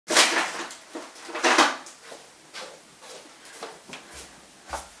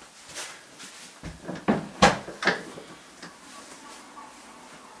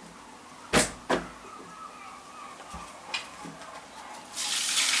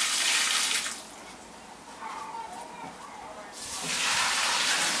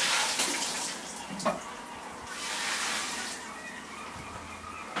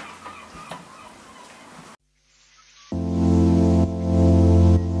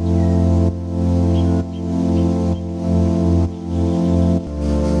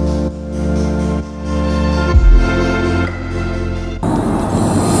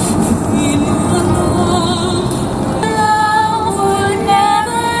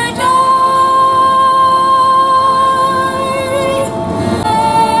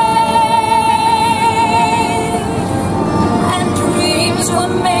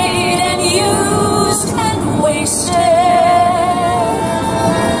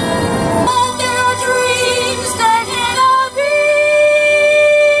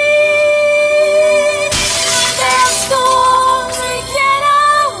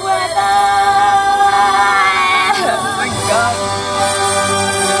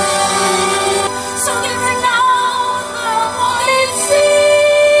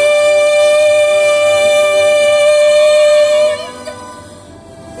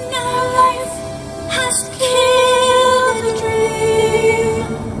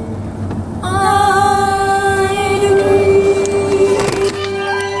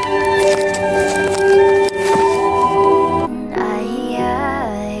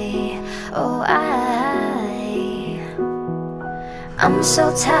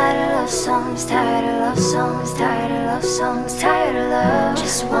tired of love songs, tired of love songs, tired of love songs, tired of love.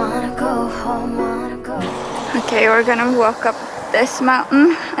 Just wanna go home, wanna go home. Okay, we're gonna walk up this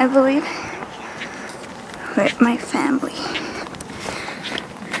mountain, I believe, with my family.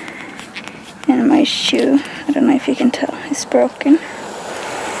 And my shoe, I don't know if you can tell, is broken.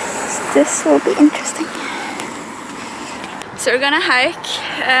 So this will be interesting. So we're gonna hike.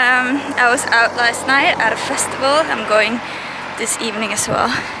 I was out last night at a festival. I'm going this evening as well.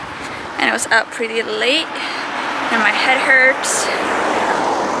 And I was out pretty late and my head hurts.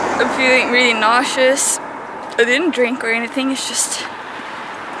 I'm feeling really nauseous. I didn't drink or anything, it's just,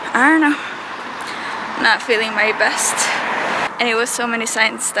 I don't know, not feeling my best. And it was so many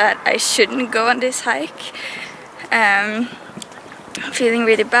signs that I shouldn't go on this hike. I'm feeling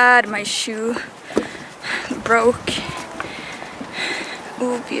really bad, my shoe broke.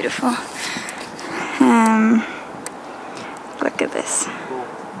 Ooh, beautiful. Look at this.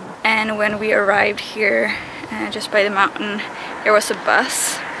 And when we arrived here, just by the mountain, there was a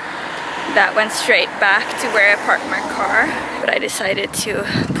bus that went straight back to where I parked my car. But I decided to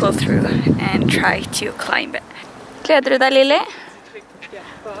pull through and try to climb it. Gleder du deg, Lily?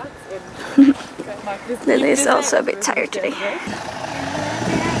 Lily is also a bit tired today.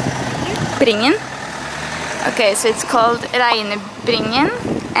 Bringen? Okay, so it's called Reinebringen,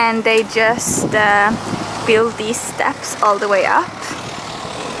 and they just build these steps all the way up.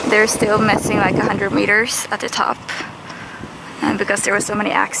 They're still missing like 100 meters at the top, and because there were so many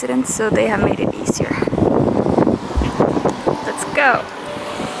accidents, so they have made it easier. Let's go!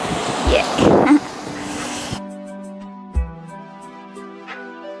 Yeah!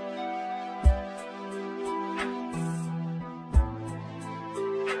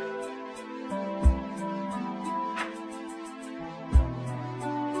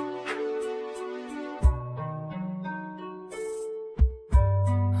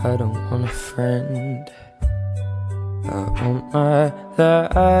 I don't want a friend. I want my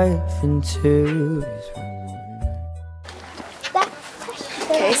life into.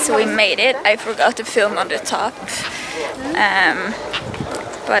 Okay, so we made it. I forgot to film on the top.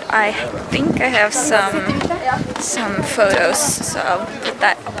 But I think I have some photos, so I'll put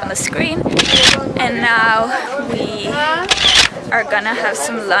that up on the screen. And now we are gonna have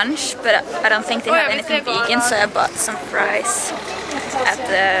some lunch, but I don't think they have anything vegan, so I bought some fries at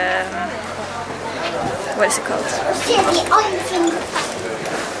the, what is it called?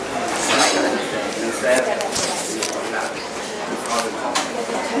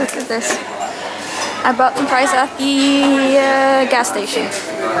 Look at this. I bought some fries at the gas station.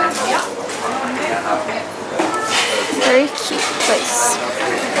 Very cute place.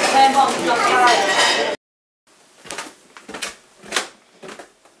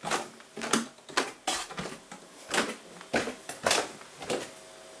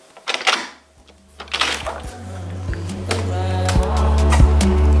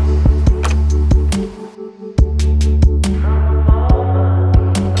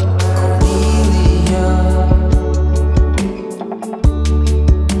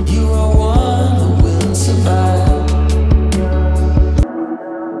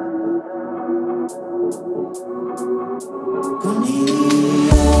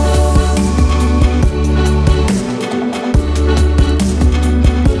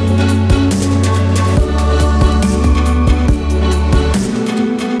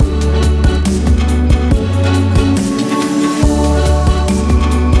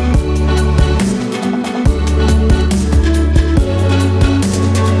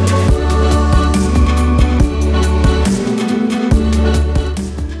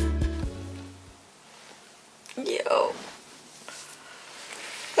 Yo.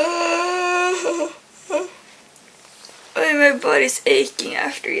 My body's aching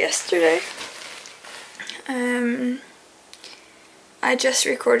after yesterday. I just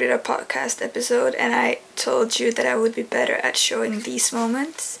recorded a podcast episode and I told you that I would be better at showing these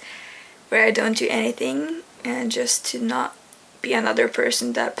moments where I don't do anything, and just to not be another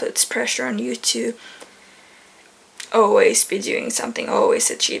person that puts pressure on you to always be doing something, always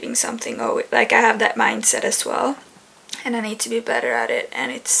achieving something, always, like I have that mindset as well, and I need to be better at it.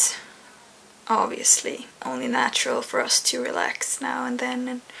 And it's obviously only natural for us to relax now and then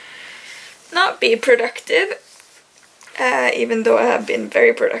and not be productive, even though I have been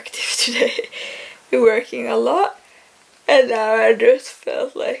very productive today, working a lot, and now I just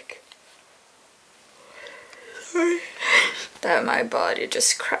felt like that my body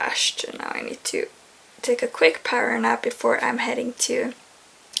just crashed, and now I need to take a quick power nap before I'm heading to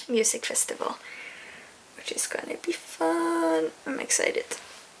music festival, which is gonna be fun. I'm excited.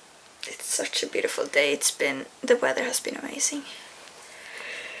 It's such a beautiful day. The weather has been amazing.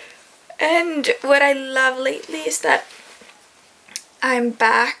 And what I love lately is that I'm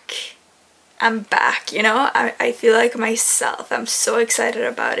back, you know? I feel like myself. I'm so excited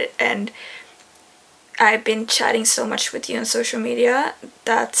about it, and I've been chatting so much with you on social media.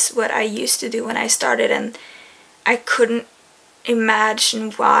 That's what I used to do when I started, and I couldn't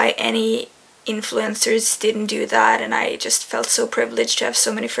imagine why any influencers didn't do that, and I just felt so privileged to have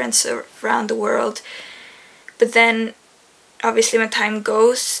so many friends around the world. But then obviously when time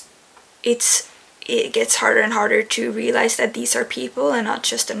goes, it gets harder and harder to realize that these are people and not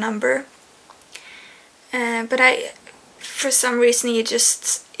just a number. But for some reason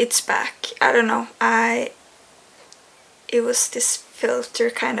it's back. I don't know. It was this filter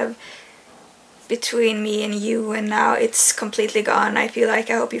kind of between me and you, and now it's completely gone. I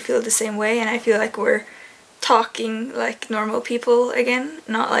hope you feel the same way, and I feel like we're talking like normal people again,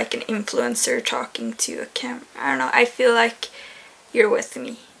 not like an influencer talking to a camera. I don't know. I feel like you're with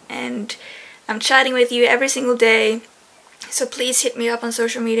me, and I'm chatting with you every single day. So please hit me up on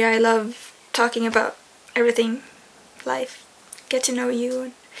social media. I love talking about everything, life, get to know you,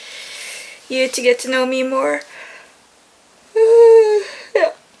 and you to get to know me more.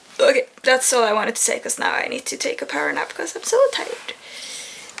 Yeah. Okay, that's all I wanted to say, because now I need to take a power nap because I'm so tired.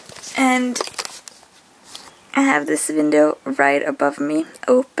 And I have this window right above me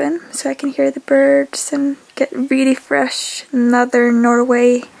open so I can hear the birds and get really fresh northern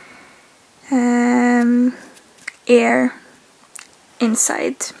Norway air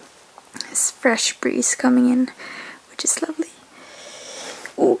inside. This fresh breeze coming in, which is lovely.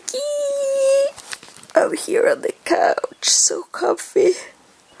 Okay, I'm here on the couch, so comfy.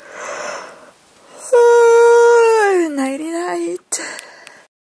 Nighty night.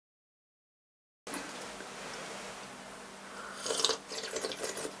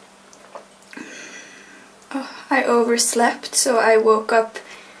 I overslept, so I woke up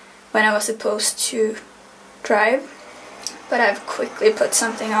when I was supposed to drive, but I've quickly put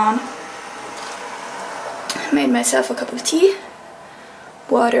something on. Made myself a cup of tea,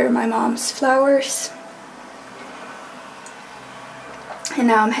 water my mom's flowers, and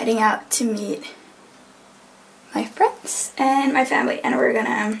now I'm heading out to meet my friends and my family, and we're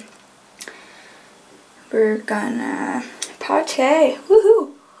gonna party.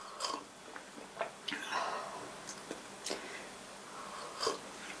 Woohoo!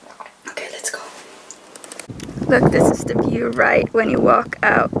 Okay, let's go. Look, this is the view right when you walk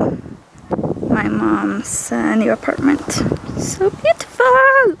out my mom's new apartment. So beautiful!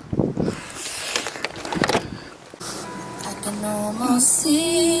 I can almost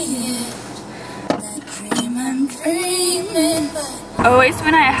see it. I'm dreaming, Always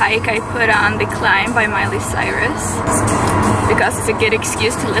when I hike, I put on The Climb by Miley Cyrus because it's a good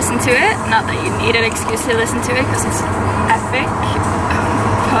excuse to listen to it. Not that you need an excuse to listen to it because it's epic,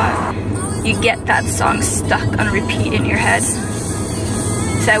 but you get that song stuck on repeat in your head.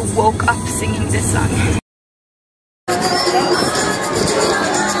 So I woke up singing this song.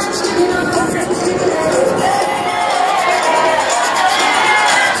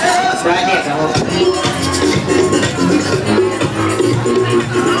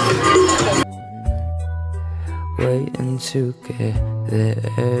 Waiting to get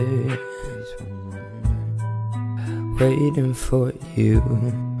there, waiting for you.